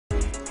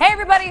Hey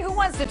everybody, who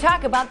wants to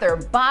talk about their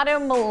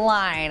bottom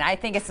line? I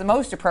think it's the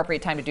most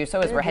appropriate time to do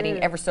so as we're heading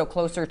ever so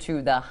closer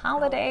to the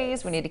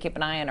holidays. We need to keep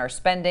an eye on our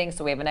spending,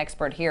 so we have an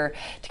expert here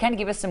to kind of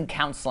give us some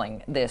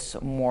counseling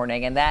this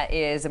morning, and that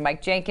is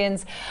Mike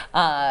Jankins,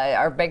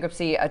 our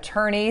bankruptcy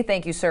attorney.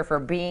 Thank you, sir, for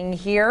being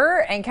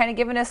here and kind of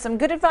giving us some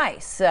good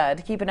advice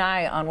to keep an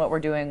eye on what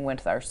we're doing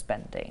with our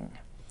spending.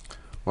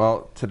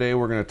 Well, today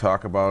we're going to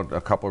talk about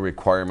a couple of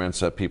requirements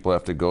that people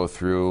have to go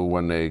through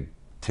when they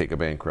take a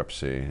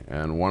bankruptcy.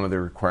 And one of the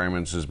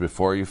requirements is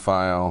before you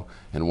file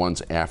and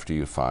one's after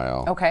you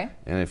file. Okay.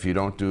 And if you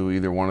don't do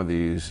either one of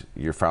these,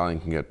 your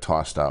filing can get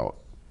tossed out.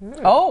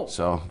 Oh.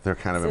 So they're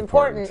kind of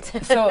important.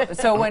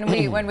 So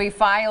when we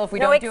file, if we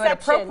don't do it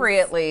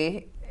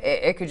appropriately,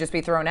 it could just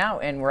be thrown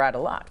out and we're out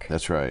of luck.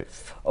 That's right.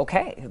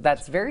 Okay,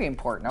 that's very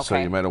important. Okay. So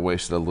you might have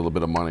wasted a little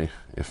bit of money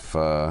if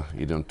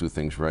you don't do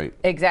things right.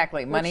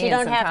 Exactly, money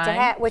and some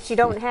time. Which you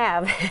don't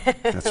have.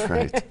 That's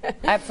right.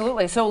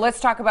 Absolutely. So let's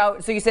talk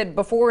about, so you said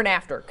before and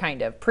after,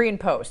 kind of, pre and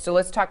post. So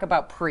let's talk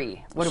about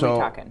pre. What are we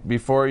talking?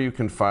 Before you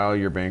can file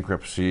your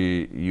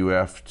bankruptcy, you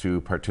have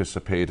to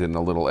participate in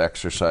a little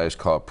exercise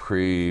called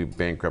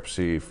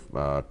pre-bankruptcy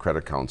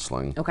credit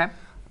counseling. Okay.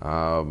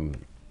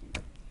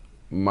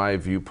 My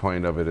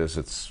viewpoint of it is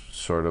it's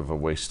sort of a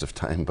waste of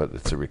time, but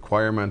it's a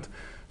requirement.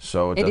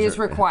 So it is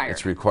required.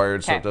 It's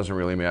required, so it doesn't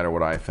really matter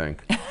what I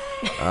think.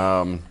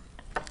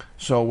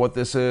 So what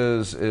this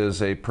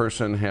is a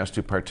person has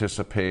to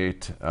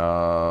participate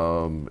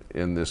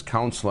in this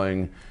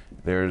counseling.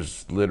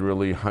 There's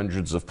literally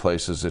hundreds of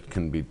places it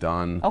can be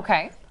done.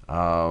 Okay.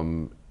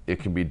 It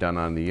can be done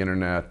on the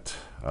internet.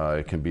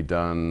 It can be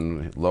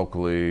done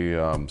locally.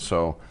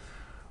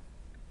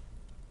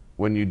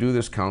 When you do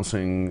this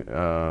counseling,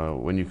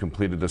 when you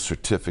completed a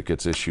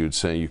certificate's issued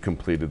saying you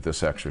completed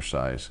this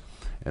exercise,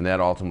 and that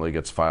ultimately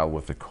gets filed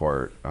with the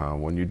court.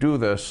 When you do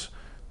this,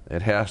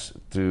 it has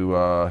to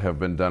have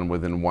been done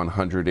within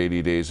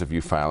 180 days of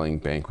you filing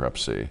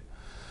bankruptcy.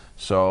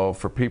 So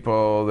for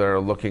people that are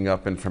looking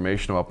up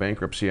information about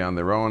bankruptcy on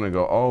their own and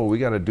go, oh, we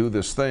got to do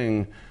this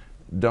thing,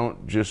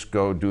 don't just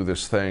go do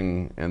this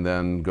thing and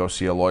then go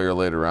see a lawyer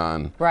later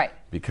on. Right.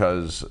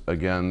 Because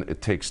again,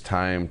 it takes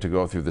time to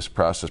go through this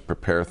process,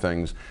 prepare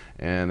things,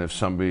 and if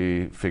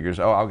somebody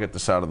figures, oh, I'll get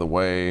this out of the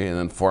way, and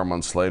then 4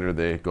 months later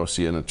they go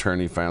see an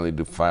attorney finally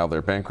to file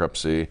their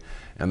bankruptcy,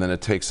 and then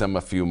it takes them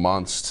a few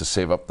months to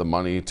save up the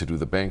money to do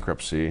the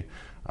bankruptcy,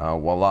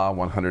 voila,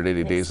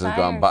 180 days has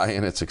gone by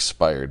and it's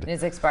expired.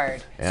 It's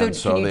expired. And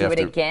so can you do it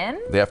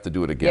again? They have to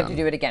do it again. You have to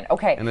do it again,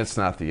 okay. And it's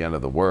not the end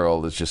of the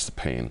world, it's just a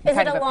pain. Is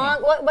it a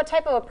long, what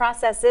type of a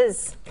process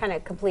is kind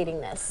of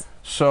completing this?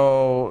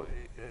 So,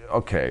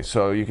 okay,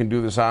 so you can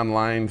do this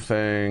online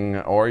thing,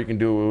 or you can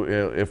do,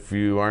 if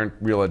you aren't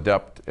real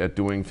adept at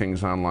doing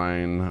things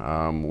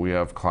online, we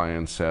have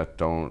clients that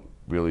don't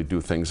really do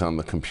things on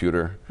the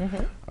computer.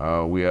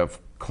 We have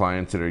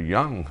clients that are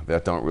young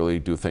that don't really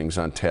do things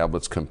on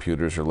tablets,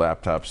 computers, or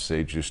laptops.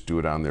 They just do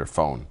it on their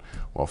phone.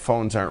 Well,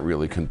 phones aren't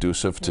really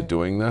conducive to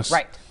doing this.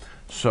 Right.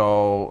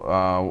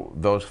 So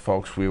those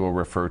folks we will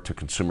refer to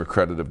Consumer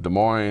Credit of Des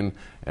Moines,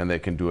 and they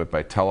can do it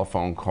by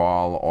telephone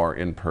call or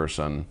in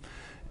person.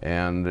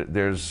 And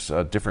there's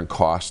different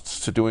costs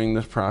to doing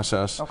this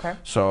process. Okay.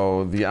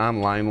 So the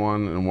online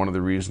one, and one of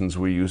the reasons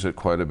we use it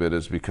quite a bit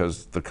is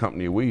because the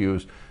company we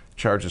use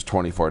charges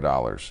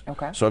 $24.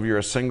 Okay. So if you're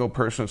a single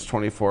person, it's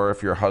 $24.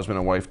 If you're a husband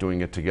and wife doing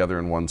it together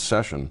in one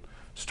session,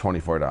 it's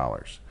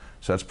 $24.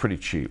 So that's pretty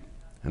cheap.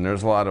 And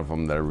there's a lot of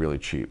them that are really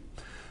cheap.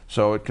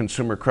 So at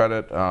Consumer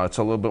Credit, it's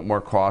a little bit more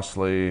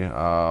costly.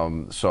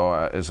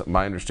 Is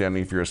my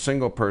understanding, if you're a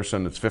single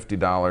person, it's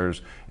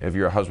 $50. If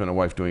you're a husband and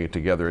wife doing it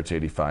together, it's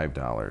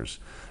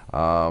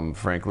 $85.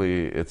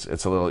 Frankly,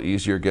 it's a little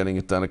easier getting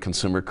it done at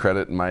Consumer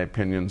Credit, in my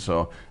opinion.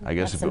 So I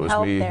guess if it was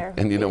me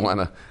and you didn't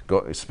want to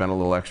go spend a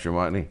little extra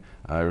money,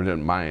 I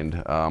didn't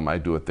mind. I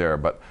do it there.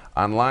 But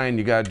online,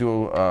 you got to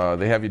do.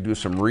 They have you do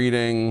some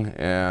reading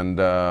and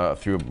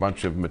through a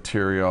bunch of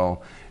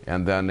material.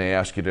 And then they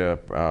ask you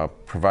to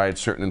provide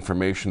certain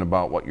information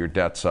about what your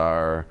debts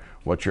are,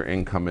 what your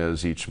income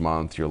is each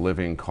month, your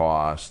living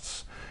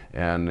costs.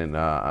 And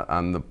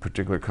on the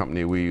particular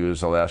company we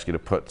use, they'll ask you to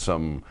put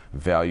some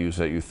values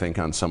that you think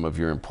on some of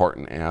your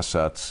important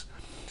assets.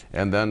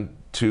 And then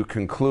to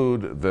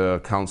conclude the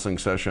counseling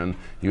session,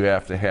 you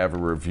have to have a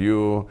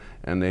review,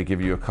 and they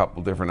give you a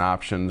couple different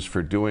options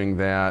for doing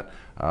that.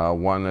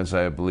 One is,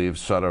 I believe,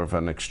 sort of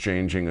an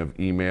exchanging of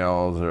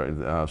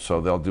emails,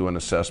 so they'll do an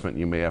assessment,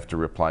 you may have to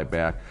reply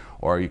back,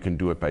 or you can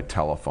do it by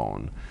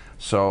telephone.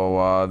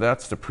 So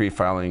that's the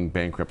pre-filing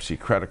bankruptcy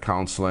credit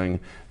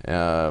counseling.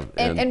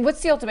 And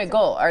what's the ultimate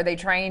goal? Are they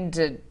trying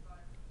to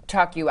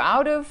talk you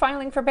out of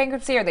filing for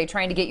bankruptcy? Are they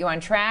trying to get you on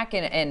track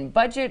and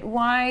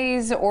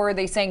budget-wise? Or are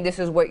they saying this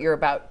is what you're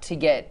about to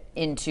get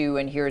into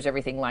and here's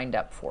everything lined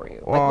up for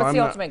you? Well, what's the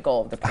ultimate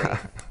goal of the pre?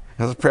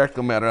 As a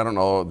practical matter, I don't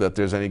know that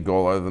there's any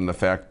goal other than the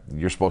fact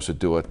you're supposed to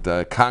do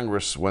it.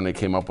 Congress, when they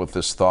came up with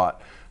this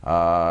thought,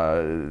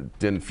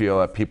 didn't feel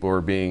that people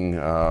were being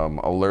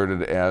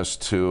alerted as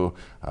to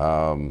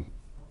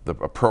the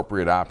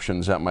appropriate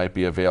options that might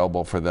be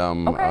available for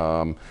them.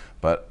 Okay.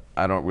 But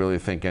I don't really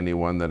think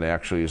anyone that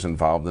actually is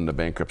involved in the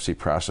bankruptcy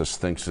process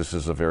thinks this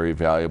is a very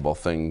valuable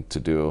thing to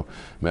do.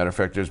 Matter of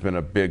fact, there's been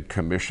a big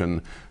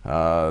commission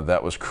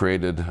that was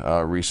created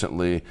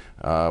recently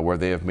where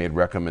they have made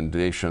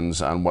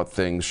recommendations on what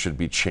things should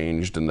be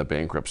changed in the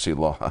bankruptcy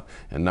law.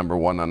 And number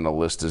one on the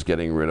list is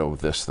getting rid of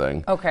this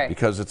thing. Okay.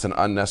 Because it's an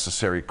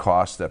unnecessary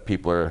cost that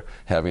people are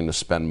having to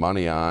spend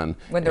money on.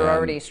 When they're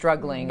already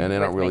struggling. And they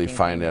don't really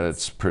find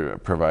payments. that it's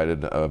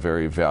provided a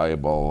very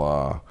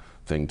valuable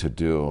thing to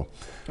do.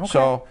 Okay.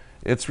 So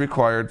it's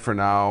required for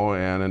now,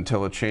 and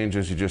until it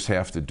changes, you just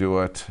have to do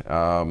it.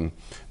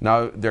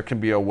 Now, there can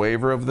be a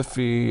waiver of the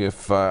fee.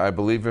 If I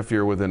believe if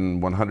you're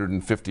within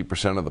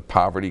 150% of the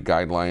poverty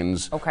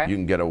guidelines, okay, you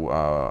can get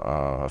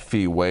a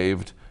fee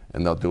waived,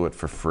 and they'll do it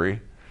for free.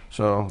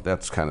 So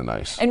that's kind of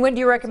nice. And when do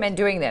you recommend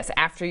doing this?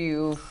 After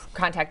you've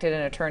contacted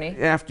an attorney?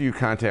 After you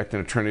contact an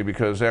attorney,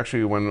 because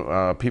actually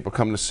when people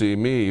come to see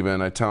me,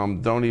 even I tell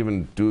them, don't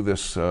even do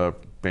this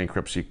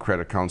bankruptcy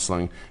credit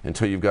counseling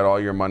until you've got all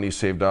your money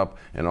saved up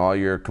and all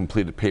your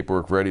completed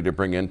paperwork ready to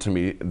bring in to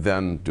me,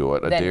 then do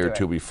it a day or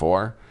two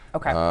before.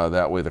 Okay.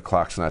 That way the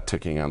clock's not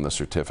ticking on the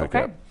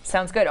certificate. Okay,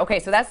 sounds good. Okay,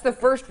 so that's the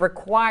first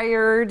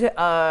required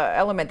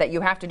element that you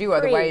have to do,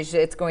 otherwise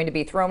it's going to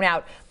be thrown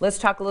out. Let's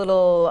talk a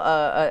little,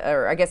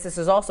 or I guess this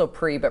is also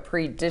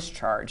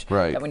pre-discharge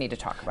that we need to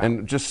talk about.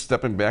 And just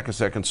stepping back a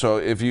second, so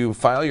if you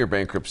file your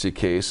bankruptcy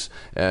case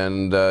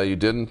and you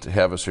didn't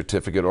have a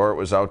certificate or it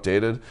was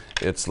outdated,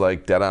 it's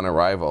like dead on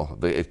arrival.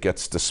 It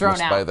gets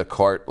dismissed by the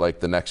court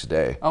like the next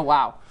day. Oh,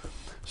 wow.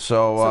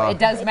 So it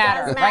does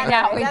matter. Right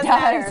now, it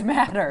does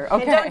matter.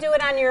 Okay. And don't do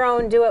it on your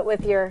own. Do it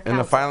with your counsel. And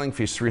the filing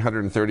fee is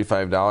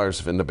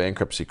 $335 in the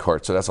bankruptcy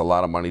court, so that's a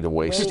lot of money to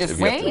waste if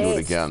you have to do it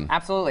again.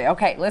 Absolutely.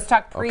 Okay, let's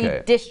talk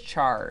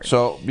pre-discharge.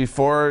 So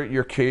before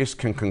your case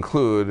can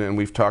conclude, and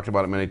we've talked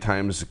about it many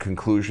times, the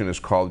conclusion is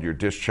called your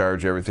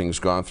discharge. Everything's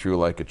gone through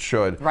like it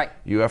should. Right.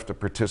 You have to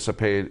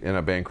participate in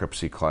a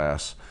bankruptcy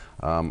class.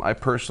 I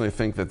personally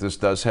think that this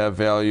does have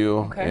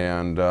value,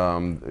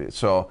 and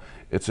so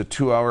it's a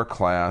 2-hour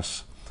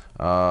class.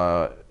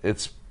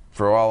 It's,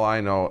 for all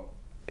I know,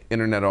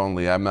 internet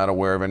only. I'm not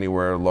aware of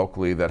anywhere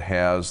locally that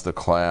has the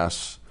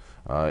class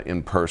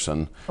in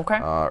person. Okay.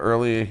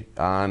 Early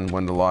on,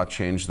 when the law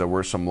changed, there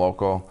were some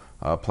local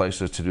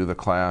places to do the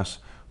class,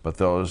 but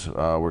those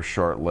were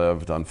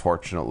short-lived,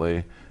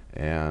 unfortunately.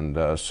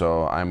 And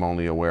so I'm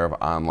only aware of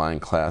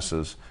online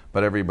classes,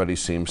 but everybody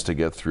seems to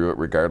get through it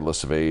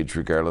regardless of age,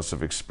 regardless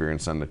of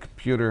experience on the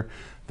computer.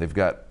 They've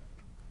got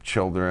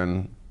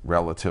children,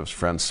 relatives,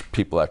 friends,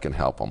 people that can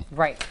help them.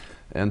 Right.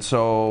 And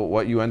so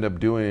what you end up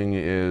doing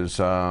is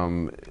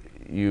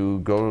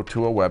you go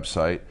to a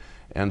website,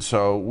 and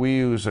so we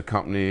use a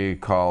company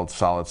called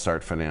Solid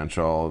Start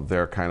Financial.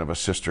 They're kind of a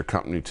sister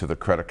company to the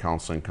credit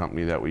counseling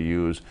company that we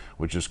use,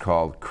 which is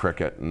called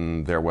Cricket,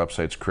 and their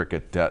website's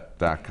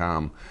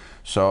cricketdebt.com.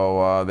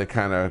 So they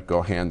kind of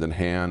go hand in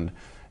hand.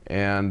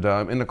 And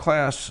in the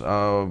class,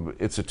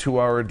 it's a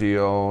 2-hour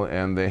deal,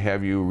 and they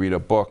have you read a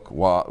book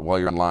while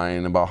you're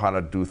online about how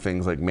to do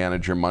things like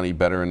manage your money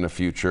better in the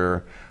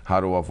future, how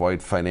to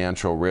avoid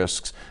financial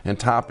risks, and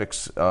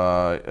topics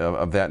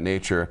of that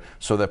nature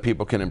so that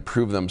people can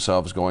improve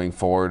themselves going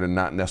forward and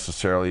not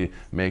necessarily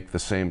make the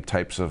same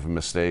types of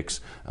mistakes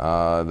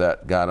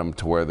that got them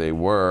to where they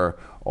were,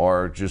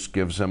 or just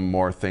gives them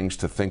more things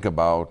to think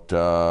about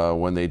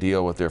when they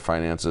deal with their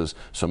finances,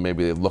 so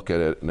maybe they look at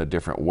it in a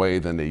different way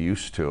than they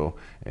used to,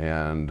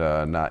 and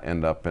not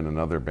end up in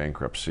another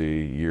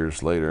bankruptcy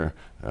years later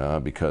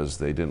because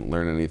they didn't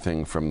learn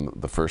anything from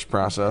the first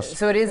process.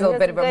 So it is a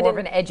bit of more of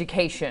an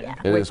education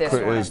with this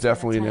one. It is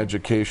definitely an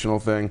educational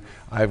thing.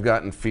 I've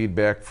gotten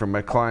feedback from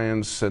my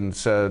clients and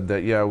said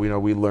that, yeah,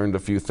 we learned a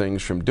few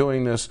things from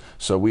doing this,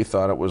 so we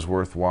thought it was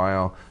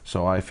worthwhile.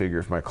 So I figure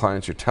if my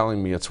clients are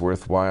telling me it's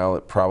worthwhile,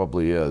 it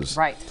probably is.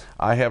 Right.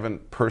 I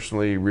haven't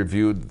personally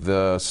reviewed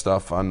the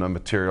stuff on the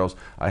materials.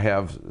 I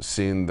have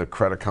seen the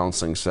credit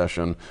counseling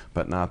session,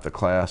 but not the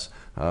class.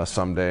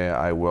 Someday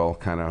I will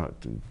kind of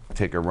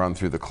take a run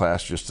through the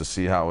class just to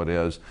see how it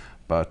is.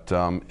 But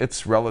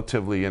it's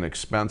relatively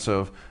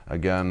inexpensive.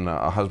 Again,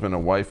 a husband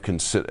and wife can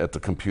sit at the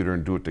computer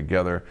and do it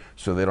together,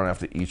 so they don't have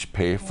to each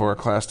pay for a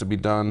class to be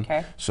done.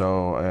 Okay.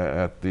 So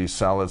at the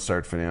Solid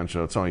Start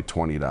Financial, it's only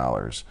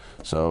 $20.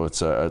 So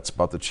it's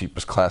about the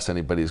cheapest class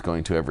anybody's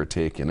going to ever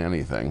take in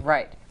anything.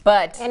 Right.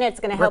 And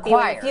it's going to help you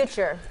in the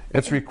future.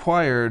 It's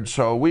required,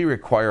 so we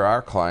require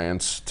our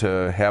clients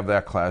to have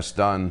that class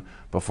done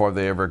before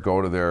they ever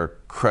go to their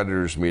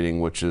creditors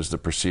meeting, which is the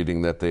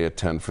proceeding that they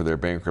attend for their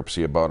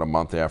bankruptcy about a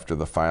month after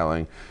the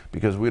filing,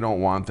 because we don't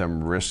want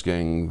them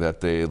risking that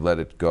they let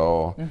it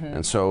go.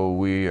 And so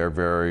we are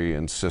very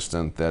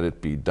insistent that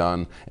it be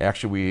done.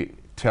 Actually, we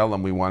tell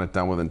them we want it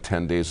done within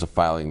 10 days of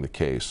filing the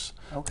case.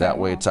 That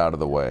way it's out of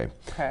the way.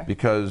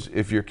 Because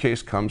if your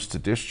case comes to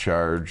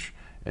discharge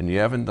and you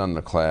haven't done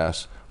the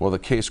class, well, the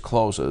case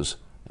closes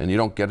and you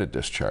don't get a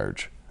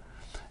discharge.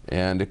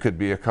 And it could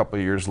be a couple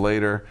of years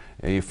later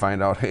and you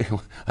find out, hey,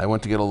 I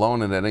went to get a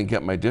loan and I didn't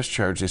get my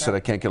discharge. They said I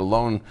can't get a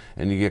loan,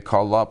 and you get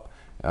called up.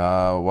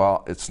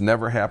 Well, it's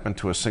never happened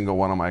to a single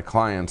one of my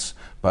clients,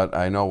 but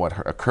I know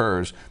what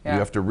occurs. You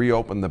have to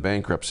reopen the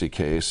bankruptcy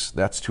case.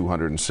 That's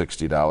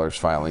 $260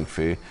 filing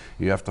fee.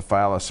 You have to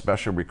file a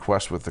special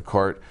request with the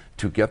court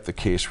to get the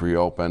case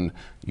reopened.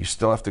 You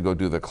still have to go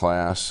do the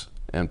class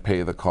and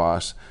pay the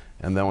costs.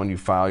 And then when you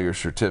file your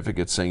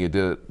certificate saying you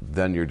did it,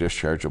 then your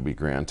discharge will be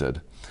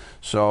granted.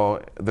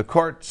 So the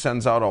court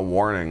sends out a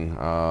warning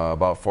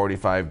about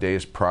 45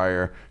 days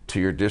prior to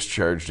your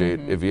discharge date.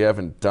 If you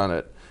haven't done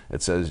it,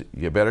 it says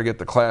you better get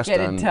the class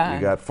done.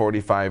 You got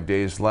 45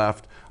 days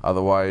left,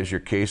 otherwise your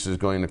case is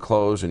going to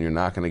close and you're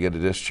not going to get a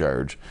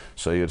discharge.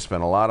 So you'd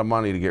spend a lot of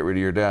money to get rid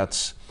of your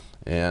debts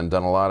and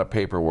done a lot of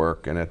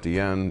paperwork, and at the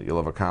end you'll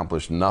have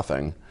accomplished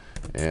nothing.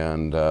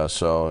 And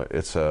so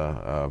it's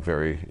a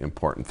very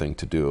important thing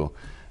to do.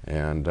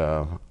 And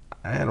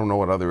I don't know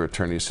what other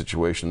attorney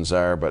situations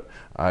are, but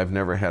I've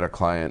never had a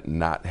client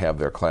not have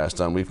their class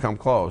done. We've come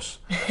close,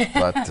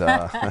 but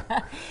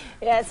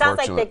yeah, it sounds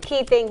like the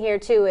key thing here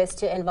too is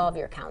to involve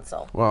your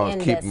counsel in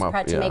this,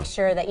 to make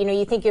sure that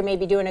you think you're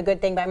maybe doing a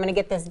good thing, but I'm going to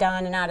get this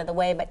done and out of the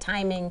way. But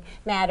timing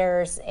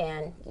matters,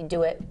 and you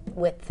do it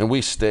with. And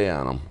we stay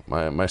on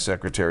them. My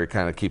secretary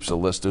kind of keeps a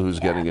list of who's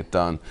getting it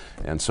done,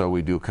 and so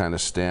we do kind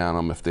of stay on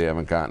them if they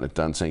haven't gotten it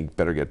done, saying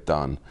better get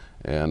done,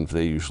 and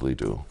they usually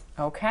do.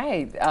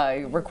 Okay,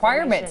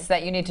 requirements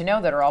that you need to know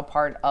that are all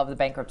part of the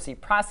bankruptcy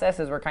process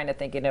as we're kind of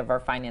thinking of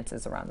our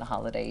finances around the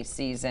holiday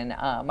season.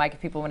 Mike,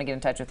 if people want to get in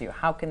touch with you,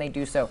 how can they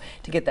do so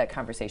to get that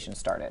conversation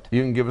started?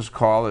 You can give us a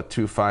call at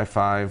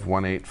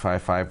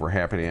 255-1855. We're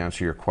happy to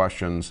answer your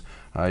questions.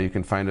 You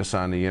can find us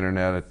on the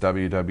internet at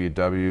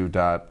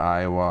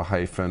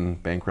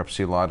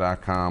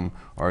www.iowa-bankruptcylaw.com,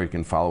 or you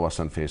can follow us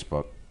on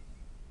Facebook.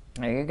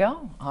 There you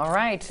go. All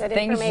right.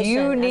 Things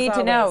you need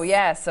to know.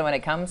 Yes. So when it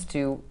comes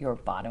to your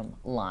bottom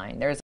line, there's